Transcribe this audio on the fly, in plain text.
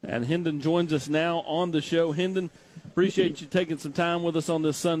And Hendon joins us now on the show. Hendon, appreciate you taking some time with us on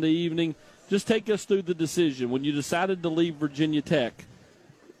this Sunday evening. Just take us through the decision. When you decided to leave Virginia Tech,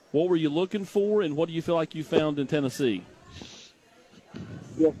 what were you looking for, and what do you feel like you found in Tennessee?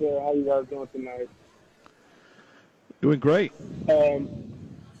 Yes, sir. How you guys doing tonight? Doing great. I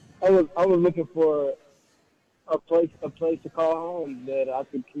was looking for a place to call home that I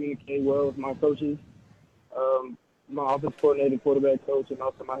could communicate well with my coaches, my offense coordinator, quarterback coach, and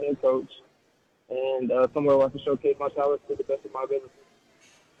also my head coach, and somewhere where I can showcase my talents to the best of my ability.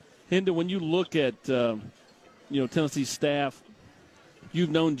 Hendon, when you look at Tennessee's staff, you've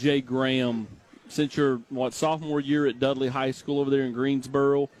known Jay Graham since your sophomore year at Dudley High School over there in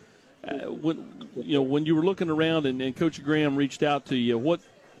Greensboro. When you were looking around and Coach Graham reached out to you, what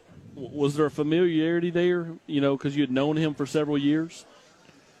was there a familiarity there? Because you had known him for several years.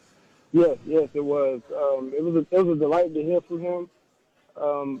 Yes, it was. It was a delight to hear from him.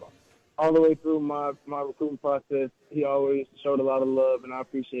 All the way through my recruiting process, he always showed a lot of love, and I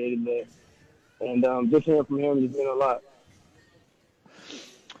appreciated that. And just hearing from him has been a lot.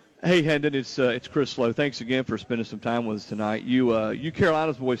 Hey, Hendon, it's Chris Lowe. Thanks again for spending some time with us tonight. You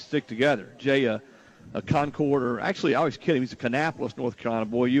Carolina's boys stick together. Jay, a Concord, or actually I always kid him, he's a Kannapolis, North Carolina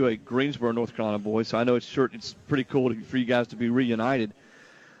boy. You a Greensboro, North Carolina boy. So I know it's pretty cool for you guys to be reunited.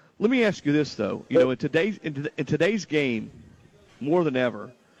 Let me ask you this though. In today's game, more than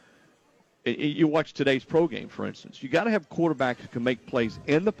ever, you watch today's pro game, for instance. You got to have quarterbacks who can make plays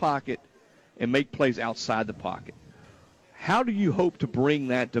in the pocket and make plays outside the pocket. How do you hope to bring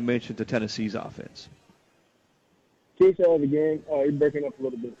that dimension to Tennessee's offense? Can you say that again? You're breaking up a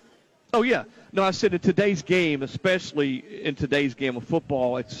little bit. Oh, yeah. No, I said in today's game, especially in today's game of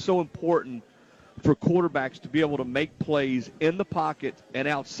football, it's so important for quarterbacks to be able to make plays in the pocket and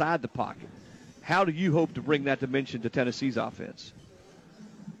outside the pocket. How do you hope to bring that dimension to Tennessee's offense?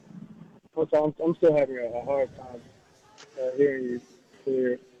 I'm still having a hard time hearing you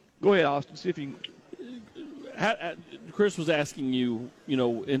clear. Go ahead, Austin. See if you can. Chris was asking you,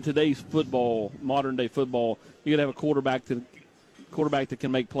 in today's football, modern-day football, you got to have a quarterback that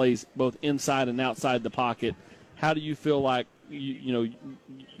can make plays both inside and outside the pocket. How do you feel like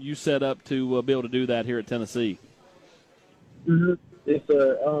you set up to be able to do that here at Tennessee? Mm-hmm. It's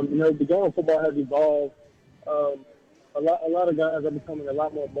the game of football has evolved. A lot of guys are becoming a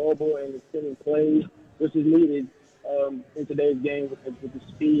lot more mobile and extending plays, which is needed in today's game with the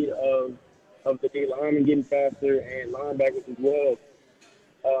speed of the D linemen getting faster and linebackers as well.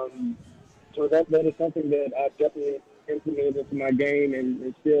 So that is something that I've definitely implemented into my game, and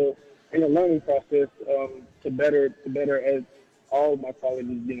it's still in a learning process to better as all of my colleagues,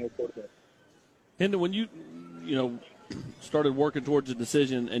 quarterbacks. Hendon, when you started working towards a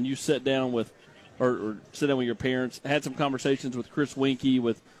decision and you sat down with your parents, had some conversations with Chris Winkie,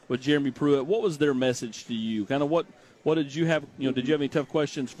 with Jeremy Pruitt, what was their message to you? Kind of what did you have? Did you have any tough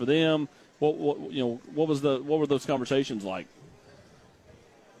questions for them? What were those conversations like?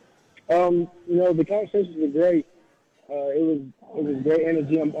 The conversations were great. It was great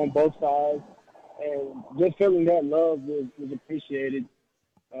energy on both sides, and just feeling that love was appreciated.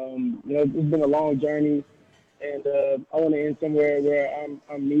 It's been a long journey, and I want to end somewhere where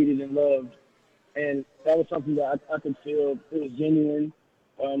I'm needed and loved, and that was something that I could feel. It was genuine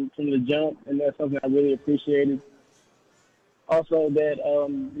from the jump, and that's something I really appreciated. Also, that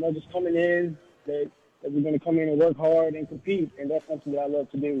just coming in, that we're going to come in and work hard and compete, and that's something that I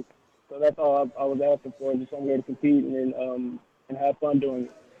love to do. So that's all I was asking for, just somewhere to compete and have fun doing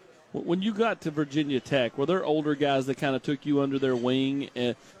it. When you got to Virginia Tech, were there older guys that kind of took you under their wing?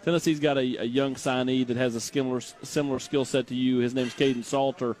 Tennessee's got a young signee that has a similar skill set to you. His name's Caden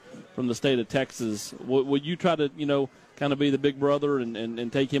Salter from the state of Texas. Would you try to, kind of be the big brother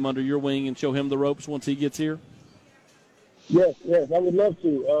and take him under your wing and show him the ropes once he gets here? Yes, I would love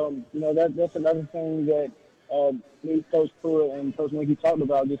to. That's another thing that me, Coach Pruitt, and Coach Winkie talked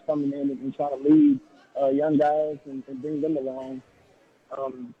about, just coming in and trying to lead young guys and bring them along.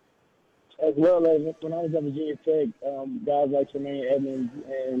 As well as when I was at Virginia Tech, guys like Tremaine Edmonds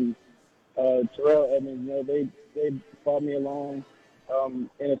and Terrell Edmonds, they brought me along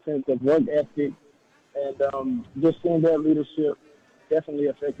in a sense of work ethic, and just seeing their leadership definitely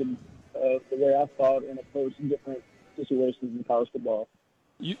affected the way I thought and approached different situations in college football.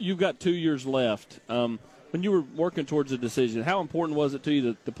 You've got 2 years left. When you were working towards a decision, how important was it to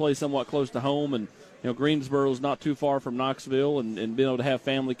you to play somewhat close to home? And Greensboro is not too far from Knoxville, and being able to have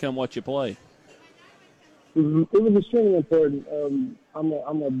family come watch you play. Mm-hmm. It was extremely important.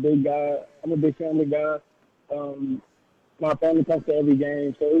 I'm a big guy. I'm a big family guy. My family comes to every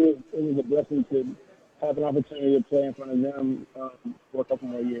game, so it was a blessing to have an opportunity to play in front of them for a couple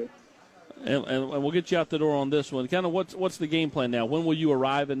more years. And we'll get you out the door on this one. Kind of what's the game plan now? When will you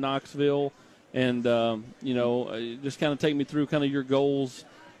arrive in Knoxville? And, just kind of take me through kind of your goals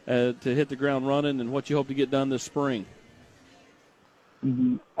to hit the ground running and what you hope to get done this spring.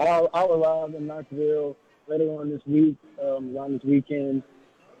 Mm-hmm. I'll arrive in Knoxville later on this week, around this weekend.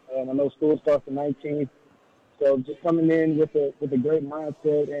 I know school starts the 19th. So just coming in with a great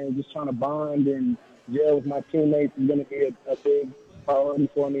mindset and just trying to bond and gel with my teammates is going to be a big priority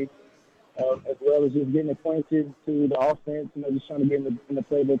for me. As well as just getting acquainted to the offense, just trying to get in the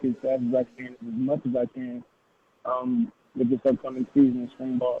playbook as fast as I can, as much as I can, with this upcoming season of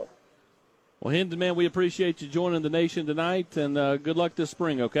spring ball. Well, Hendon, man, we appreciate you joining the nation tonight, and good luck this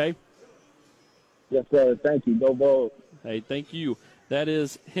spring, okay? Yes, sir. Thank you. Go Vols. Hey, thank you. That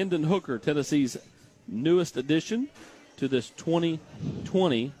is Hendon Hooker, Tennessee's newest addition to this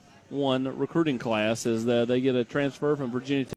 2021 recruiting class, as they get a transfer from Virginia Tech.